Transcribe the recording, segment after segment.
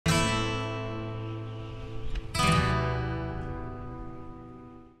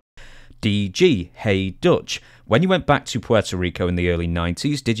DG, hey Dutch. When you went back to Puerto Rico in the early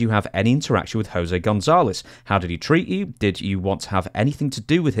 90s, did you have any interaction with Jose Gonzalez? How did he treat you? Did you want to have anything to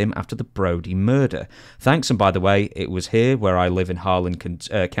do with him after the Brody murder? Thanks, and by the way, it was here where I live in Harlan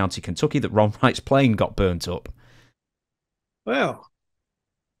County, Kentucky, that Ron Wright's plane got burnt up. Well,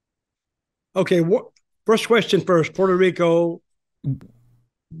 okay, first question first. Puerto Rico,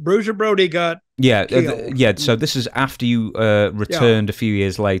 Bruiser Brody got killed. So this is after you returned a few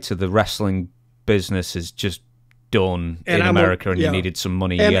years later. The wrestling business is just done in America, and you needed some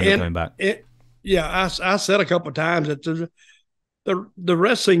money. You ended up going back. I said a couple of times that the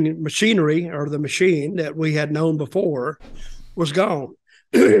wrestling machinery, or the machine that we had known before, was gone.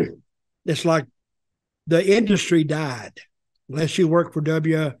 It's like the industry died. Unless you work for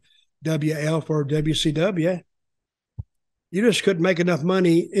WWF or WCW, you just couldn't make enough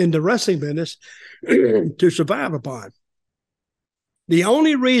money in the wrestling business to survive upon. The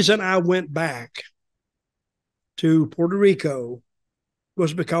only reason I went back to Puerto Rico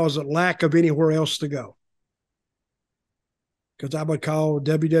was because of lack of anywhere else to go. Because I would call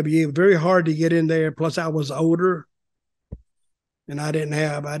WWE very hard to get in there. Plus, I was older, and I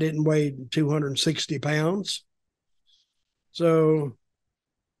didn't weigh 260 pounds. So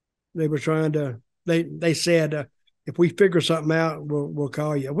they were trying to. They said, if we figure something out, we'll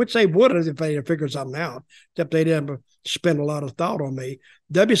call you. Which they would have if they had figured something out, except they didn't spend a lot of thought on me.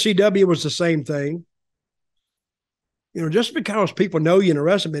 WCW was the same thing. You know, just because people know you in a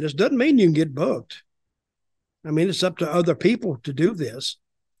wrestling business doesn't mean you can get booked. I mean, it's up to other people to do this.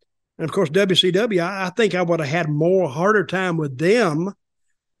 And of course, WCW, I think I would have had harder time with them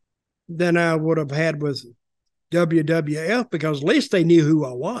than I would have had with WWF, because at least they knew who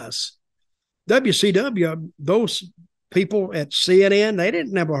I was. WCW, those people at CNN, they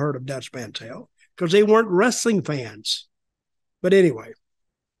didn't never heard of Dutch Mantell because they weren't wrestling fans. But anyway,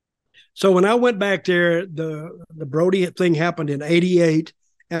 so when I went back there, the Brody thing happened in '88,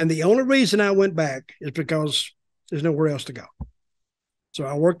 and the only reason I went back is because there's nowhere else to go. So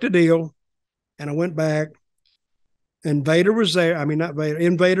I worked a deal, and I went back. Invader was there. I mean, not Vader.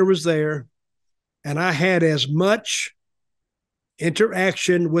 Invader was there, and I had as much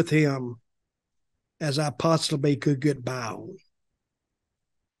interaction with him as I possibly could get by on.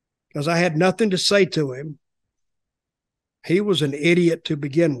 Because I had nothing to say to him. He was an idiot to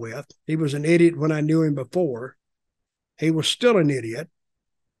begin with. He was an idiot when I knew him before. He was still an idiot.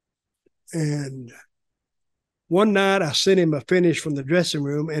 And one night I sent him a finish from the dressing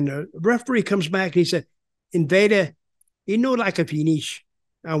room, and the referee comes back and he said, "Invader, you know like a finish."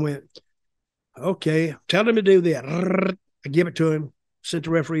 I went, "Okay, tell him to do that." I give it to him, sent the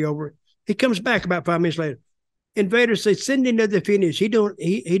referee over. He comes back about 5 minutes later. Invader says, "Send another finish. He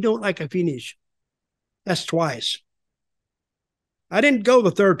don't like a finish." That's twice. I didn't go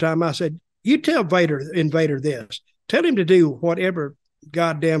the third time. I said, "You tell Invader this. Tell him to do whatever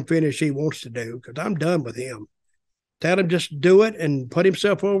goddamn finish he wants to do, because I'm done with him. Tell him just do it and put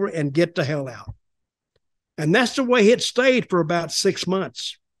himself over and get the hell out." And that's the way it stayed for about 6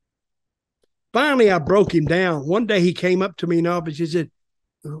 months. Finally, I broke him down. One day he came up to me in the office. He said,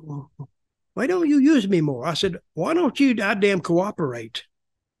 "Why don't you use me more?" I said, "Why don't you goddamn cooperate?"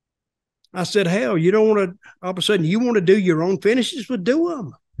 I said, "Hell, you don't want to, all of a sudden you want to do your own finishes? Well, do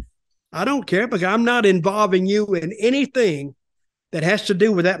them. I don't care, because I'm not involving you in anything that has to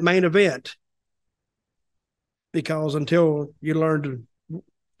do with that main event. Because until you learn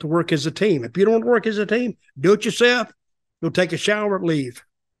to work as a team. If you don't work as a team, do it yourself. Go take a shower and leave.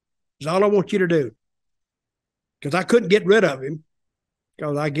 That's all I want you to do." Because I couldn't get rid of him.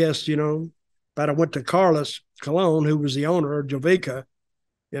 Because I guess, but I went to Carlos Colon, who was the owner of Jovica,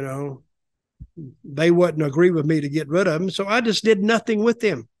 they wouldn't agree with me to get rid of him. So I just did nothing with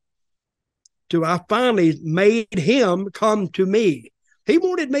him. Till I finally made him come to me. He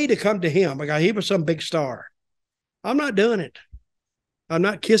wanted me to come to him because he was some big star. I'm not doing it. I'm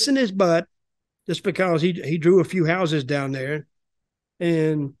not kissing his butt just because he drew a few houses down there.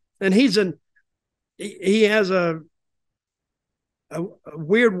 And he has a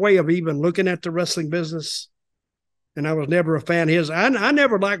weird way of even looking at the wrestling business. And I was never a fan of his. I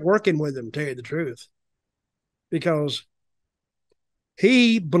never liked working with him, to tell you the truth, because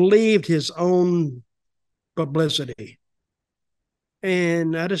he believed his own publicity.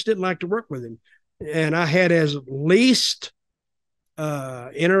 And I just didn't like to work with him. And I had as least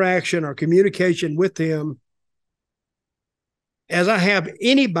interaction or communication with him as I have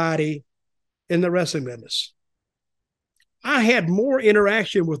anybody in the wrestling business. I had more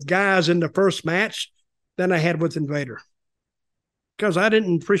interaction with guys in the first match than I had with Invader, because I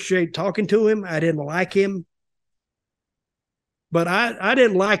didn't appreciate talking to him. I didn't like him. But I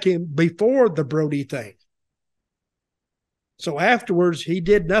didn't like him before the Brody thing. So afterwards, he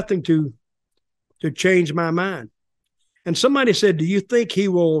did nothing to change my mind. And somebody said, "Do you think he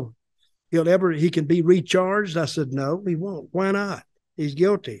can be recharged?" I said, "No, he won't. Why not? He's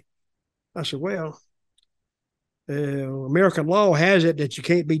guilty." I said, "Well, American law has it that you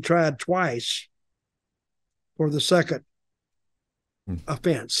can't be tried twice for the second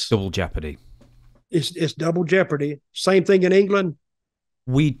offense. Double jeopardy. It's double jeopardy. Same thing in England.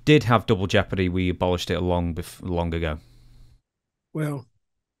 We did have double jeopardy. We abolished it long ago. Well,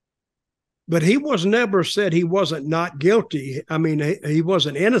 but he was never said he wasn't not guilty. I mean, he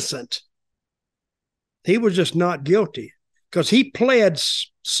wasn't innocent. He was just not guilty because he pled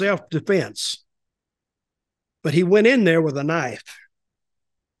self-defense, but he went in there with a knife.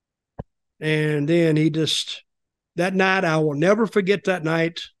 And then that night, I will never forget that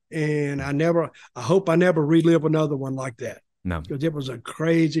night. And I hope I never relive another one like that. No. Because it was a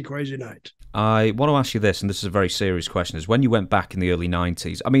crazy, crazy night. I want to ask you this, and this is a very serious question, is when you went back in the early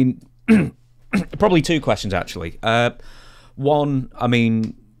 90s, I mean, probably two questions, actually. One, I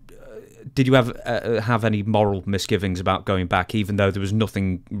mean, did you have any moral misgivings about going back, even though there was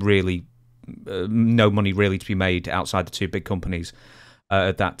nothing really, no money really to be made outside the two big companies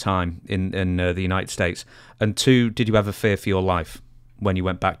at that time in the United States? And two, did you ever fear for your life when you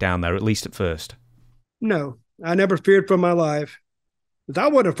went back down there, at least at first? No, I never feared for my life because I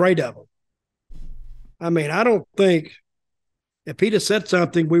wasn't afraid of him. I mean, I don't think if he'd have said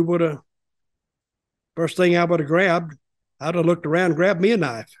something, we would have, first thing I would have grabbed, I'd have looked around and grabbed me a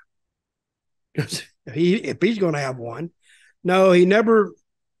knife. Because if he's going to have one. No, he never,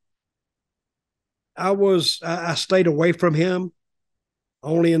 I stayed away from him,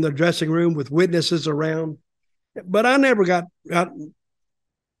 only in the dressing room with witnesses around. But I never got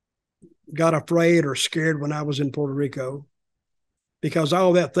afraid or scared when I was in Puerto Rico, because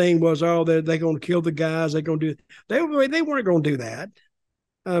all that thing was, they're going to kill the guys. They're going to do. They weren't going to do that.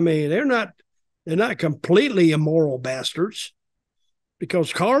 I mean, they're not completely immoral bastards,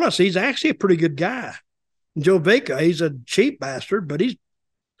 because Carlos, he's actually a pretty good guy. Joe Vica, he's a cheap bastard, but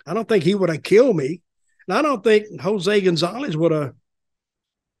I don't think he would have killed me. And I don't think Jose Gonzalez would have.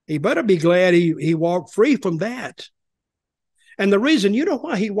 He better be glad he walked free from that. And the reason, you know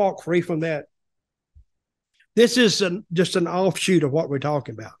why he walked free from that? This is just an offshoot of what we're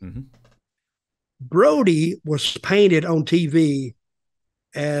talking about. Mm-hmm. Brody was painted on TV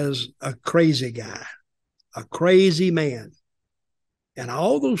as a crazy guy, a crazy man. And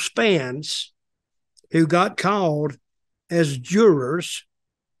all those fans who got called as jurors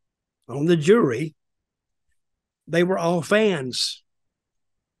on the jury, they were all fans.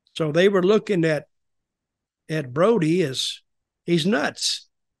 So they were looking at Brody as he's nuts,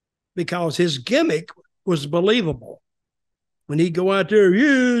 because his gimmick was believable. When he'd go out there,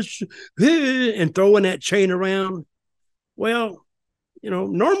 yes, and throwing that chain around. Well,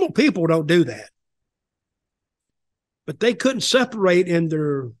 normal people don't do that. But they couldn't separate in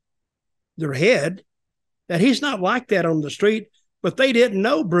their head that he's not like that on the street. But they didn't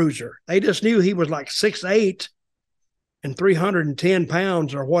know Bruiser. They just knew he was like 6'8" and 310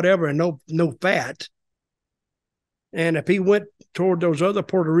 pounds or whatever, and no fat. And if he went toward those other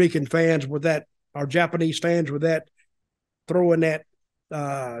Puerto Rican fans with that, or Japanese fans with that, throwing that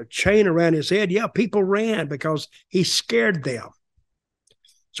chain around his head, yeah, people ran because he scared them.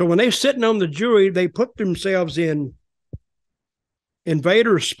 So when they're sitting on the jury, they put themselves in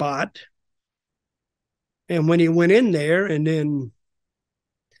Invader's spot. And when he went in there, and then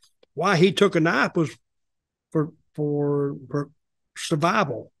why he took a knife was for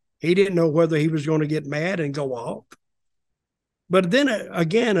survival. He didn't know whether he was going to get mad and go off. But then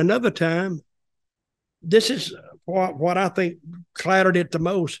again, another time, this is what I think clattered it the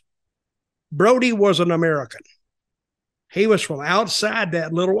most. Brody was an American. He was from outside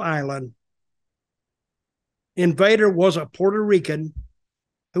that little island. Invader was a Puerto Rican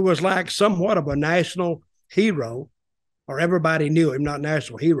who was like somewhat of a national hero, or everybody knew him, not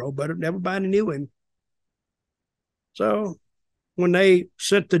national hero, but everybody knew him. So when they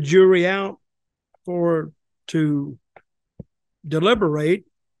sent the jury out to deliberate,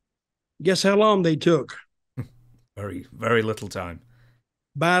 guess how long they took? Very, very little time.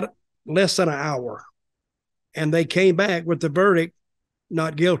 About less than an hour. And they came back with the verdict,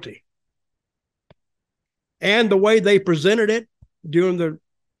 not guilty. And the way they presented it during the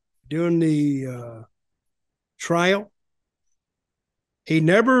trial,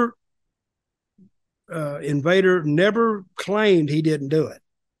 Invader never claimed he didn't do it.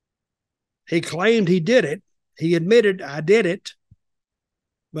 He claimed he did it. He admitted, I did it,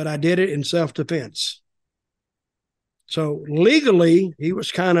 but I did it in self-defense. So legally, he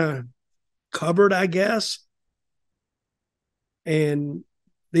was kind of covered, I guess. And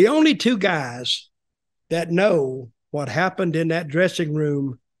the only two guys that know what happened in that dressing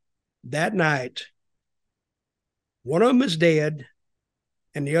room that night, one of them is dead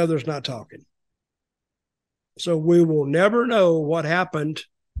and the other's not talking. So we will never know what happened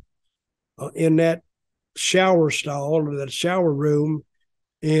in that shower stall or that shower room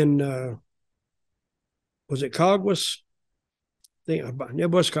in, was it Cogwas? It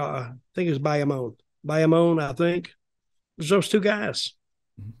was, I think it was Bayamon. Bayamon, I think. It was those two guys.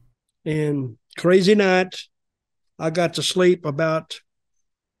 Mm-hmm. And crazy night. I got to sleep about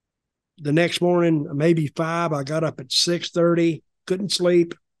the next morning, maybe 5. I got up at 6:30, couldn't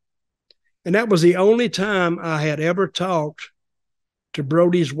sleep. And that was the only time I had ever talked to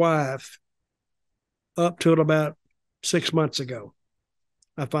Brody's wife up till about 6 months ago.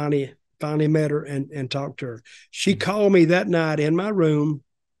 I finally met her and talked to her. She called me that night in my room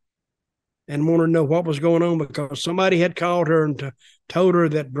and wanted to know what was going on because somebody had called her and told her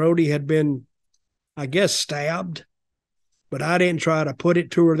that Brody had been, I guess, stabbed. But I didn't try to put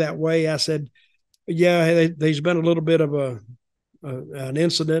it to her that way. I said, yeah, there's been a little bit of an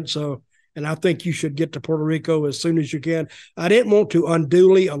incident. So, and I think you should get to Puerto Rico as soon as you can. I didn't want to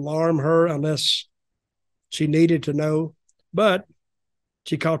unduly alarm her unless she needed to know. But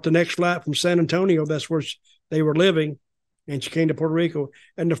she caught the next flight from San Antonio. That's where they were living. And she came to Puerto Rico.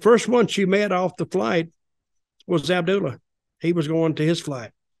 And the first one she met off the flight was Abdullah. He was going to his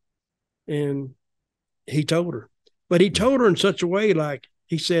flight. And he told her. But he told her in such a way, like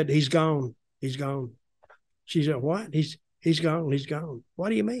he said, he's gone. He's gone. She said, what? He's gone. He's gone. What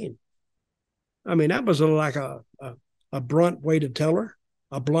do you mean? I mean, that was like a blunt way to tell her,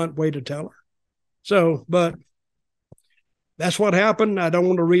 a blunt way to tell her. So, but that's what happened. I don't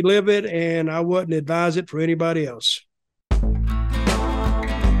want to relive it, and I wouldn't advise it for anybody else.